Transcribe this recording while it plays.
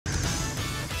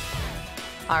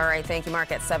All right, thank you,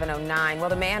 Mark, at 7:09. Well,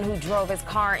 the man who drove his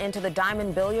car into the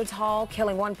Diamond Billiards Hall,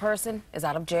 killing one person, is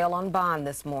out of jail on bond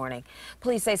this morning.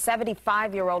 Police say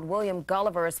 75-year-old William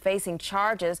Gulliver is facing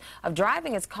charges of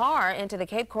driving his car into the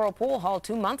Cape Coral Pool Hall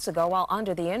 2 months ago while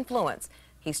under the influence.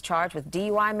 He's charged with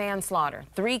DUI manslaughter,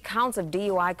 3 counts of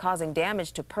DUI causing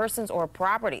damage to persons or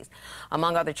properties,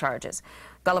 among other charges.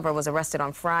 Gulliver was arrested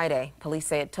on Friday. Police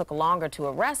say it took longer to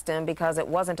arrest him because it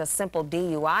wasn't a simple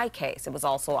DUI case. It was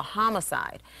also a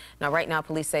homicide. Now, right now,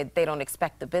 police say they don't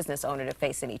expect the business owner to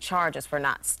face any charges for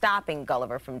not stopping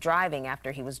Gulliver from driving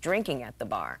after he was drinking at the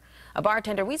bar. A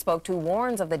bartender we spoke to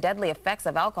warns of the deadly effects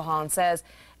of alcohol and says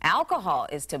alcohol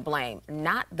is to blame,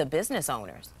 not the business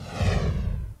owners.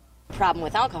 The problem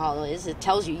with alcohol is it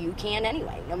tells you you can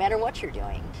anyway, no matter what you're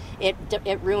doing. It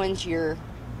ruins your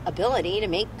ability to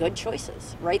make good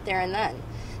choices right there and then.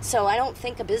 So I don't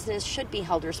think a business should be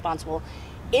held responsible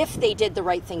if they did the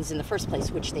right things in the first place,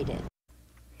 which they did.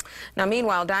 Now,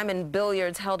 meanwhile, Diamond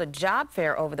Billiards held a job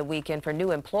fair over the weekend for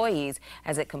new employees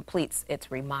as it completes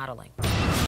its remodeling.